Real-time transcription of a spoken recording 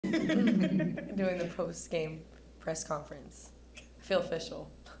Doing the post-game press conference. I feel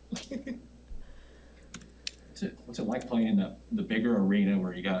official. What's it like playing in the bigger arena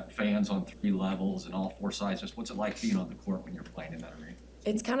where you got fans on 3 levels and all 4 sides? Just what's it like being on the court when you're playing in that arena?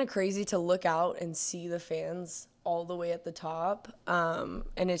 It's kind of crazy to look out and see the fans all the way at the top, and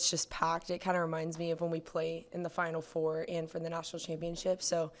it's just packed. It kind of reminds me of when we play in the Final Four and for the national championship.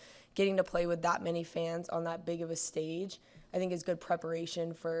 So getting to play with that many fans on that big of a stage, I think is good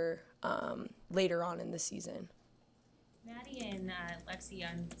preparation for later on in the season. Maddie and Lexi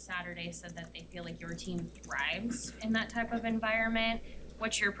on Saturday said that they feel like your team thrives in that type of environment.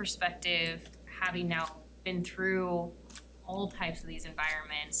 What's your perspective, having now been through all types of these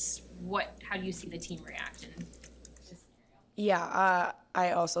environments? How do you see the team react in this scenario? Yeah,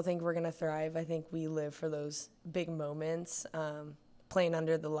 I also think we're going to thrive. I think we live for those big moments, playing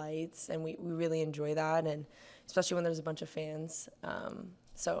under the lights, and we really enjoy that, and especially when there's a bunch of fans.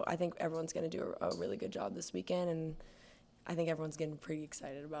 So I think everyone's going to do a really good job this weekend, and I think everyone's getting pretty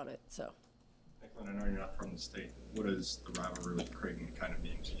excited about it. So, Declan, I know you're not from the state. What does the rivalry with Creighton kind of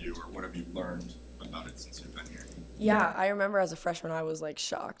mean to you, or what have you learned about it since you've been here? Yeah, I remember as a freshman, I was like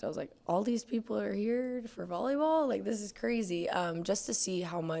shocked. I was like, all these people are here for volleyball? Like, this is crazy. Just to see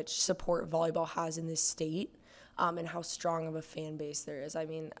how much support volleyball has in this state, and how strong of a fan base there is. I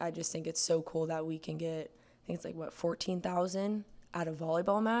mean, I just think it's so cool that we can get, I think it's like, 14,000 at a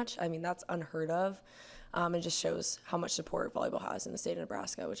volleyball match. I mean, that's unheard of. It just shows how much support volleyball has in the state of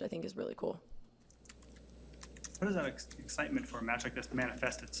Nebraska, which I think is really cool. How does that excitement for a match like this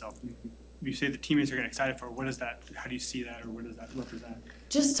manifest itself? You say the teammates are getting excited for it. What is that? How do you see that, or what does that represent?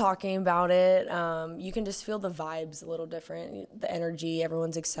 Just talking about it, you can just feel the vibes a little different, the energy.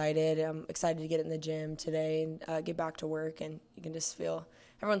 Everyone's excited. I'm excited to get in the gym today and get back to work, and you can just feel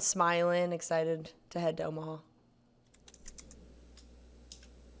everyone's smiling, excited to head to Omaha.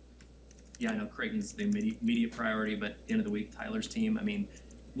 Yeah, I know Creighton's the immediate priority, but at the end of the week, Tyler's team, I mean,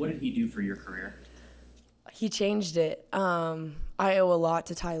 what did he do for your career? He changed it. I owe a lot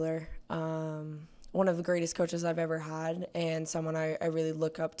to Tyler. One of the greatest coaches I've ever had, and someone I really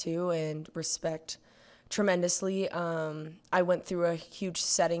look up to and respect tremendously. I went through a huge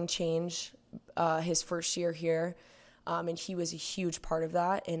setting change his first year here, and he was a huge part of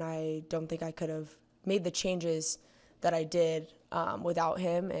that, and I don't think I could have made the changes that I did without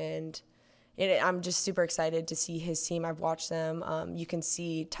him, and I'm just super excited to see his team. I've watched them. You can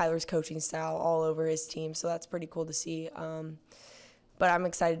see Tyler's coaching style all over his team, so that's pretty cool to see. But I'm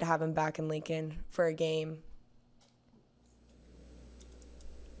excited to have him back in Lincoln for a game.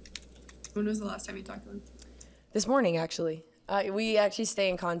 When was the last time you talked to him? This morning, actually. We actually stay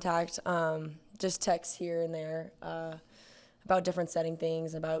in contact, just text here and there about different setting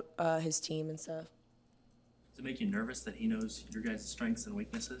things, about his team and stuff. Does it make you nervous that he knows your guys' strengths and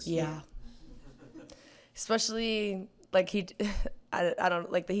weaknesses? Yeah. Especially, like, I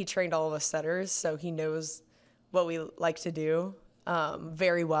don't, like, he trained all of us setters, so he knows what we like to do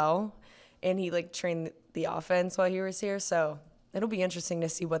very well. And he, like, trained the offense while he was here, so it'll be interesting to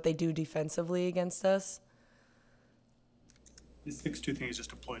see what they do defensively against us. The 6'2" thing is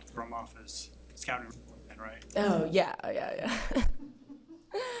just a ploy to throw him off as scouting, right? Oh, yeah.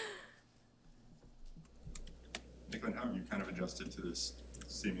 Declan, how have you kind of adjusted to this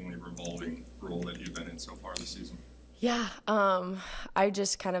seemingly revolving role that you've been in so far this season? Yeah, I've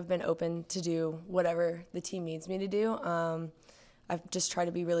just kind of been open to do whatever the team needs me to do. I've just tried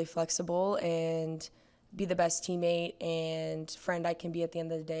to be really flexible and be the best teammate and friend I can be at the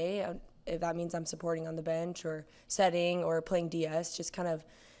end of the day. If that means I'm supporting on the bench or setting or playing DS, just kind of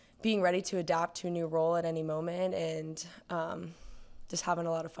being ready to adapt to a new role at any moment and just having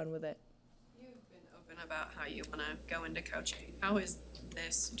a lot of fun with it. You've been open about how you want to go into coaching. How is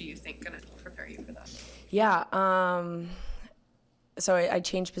this, do you think, going to prepare you for that? Yeah, so I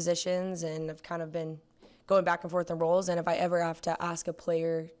changed positions and I've kind of been going back and forth in roles, and if I ever have to ask a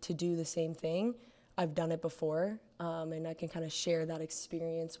player to do the same thing, I've done it before, and I can kind of share that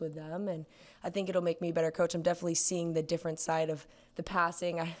experience with them, and I think it'll make me a better coach. I'm definitely seeing the different side of the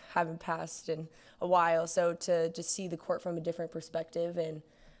passing. I haven't passed in a while, so to just see the court from a different perspective, and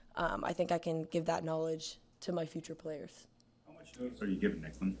I think I can give that knowledge to my future players. How much notice are you giving,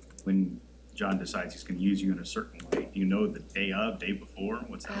 Declan, when John decides he's going to use you in a certain way? Do you know the day of, day before?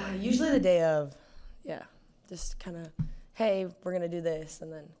 What's that like? Usually the day of, yeah. Just kind of, hey, we're going to do this,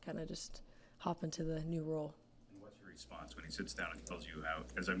 and then kind of just hop into the new role. And what's your response when he sits down and tells you how?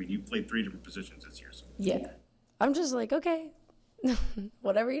 Because, I mean, you played 3 different positions this year. So. Yeah. I'm just like, okay,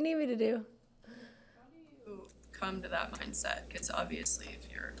 whatever you need me to do. How do you come to that mindset? Because obviously if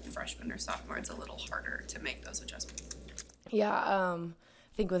you're a freshman or sophomore, it's a little harder to make those adjustments. Yeah,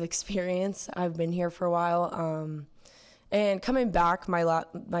 I think with experience, I've been here for a while. And coming back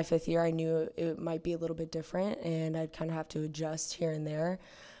my fifth year, I knew it might be a little bit different, and I'd kind of have to adjust here and there.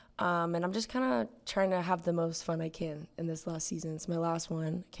 And I'm just kind of trying to have the most fun I can in this last season. It's my last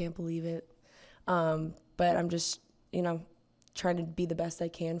one. I can't believe it. But I'm just, trying to be the best I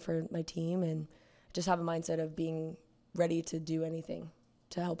can for my team and just have a mindset of being ready to do anything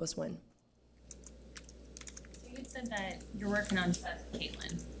to help us win. So you said that you're working on sets with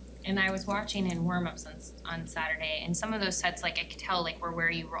Caitlin. And I was watching in warm-ups on Saturday, and some of those sets, like I could tell, like were where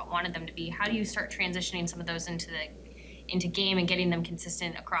you wanted them to be. How do you start transitioning some of those into game and getting them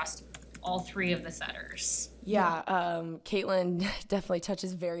consistent across all three of the setters? Yeah, Caitlin definitely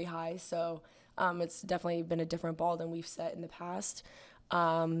touches very high, so it's definitely been a different ball than we've set in the past.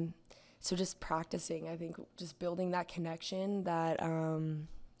 So just practicing, I think, just building that connection that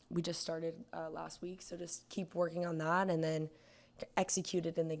we just started last week. So just keep working on that and then execute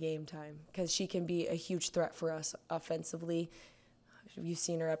it in the game time, because she can be a huge threat for us offensively. You've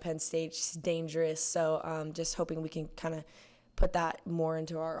seen her at Penn State. She's dangerous. So just hoping we can kind of put that more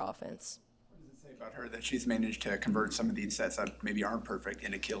into our offense. What does it say about her that she's managed to convert some of these sets that maybe aren't perfect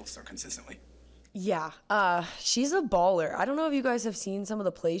into kills so consistently? Yeah, she's a baller. I don't know if you guys have seen some of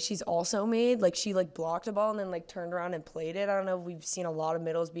the plays she's also made. Like, she, blocked a ball and then, turned around and played it. I don't know if we've seen a lot of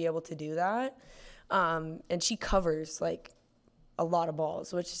middles be able to do that. And she covers, a lot of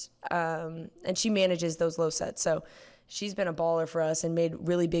balls, which and she manages those low sets. So she's been a baller for us and made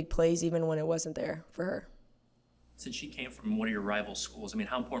really big plays even when it wasn't there for her. Since she came from one of your rival schools,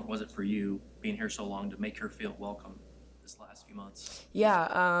 how important was it for you being here so long to make her feel welcome this last few months?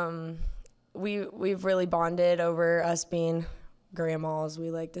 Yeah, we've really bonded over us being grandmas,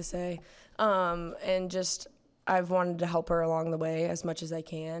 we like to say, and just I've wanted to help her along the way as much as I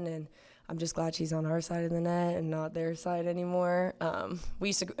can, and I'm just glad she's on our side of the net and not their side anymore.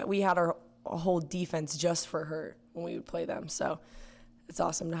 We had a whole defense just for her when we would play them, so it's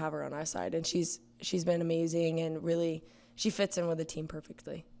awesome to have her on our side, and she's been amazing, and really she fits in with the team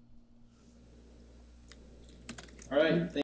perfectly. All right.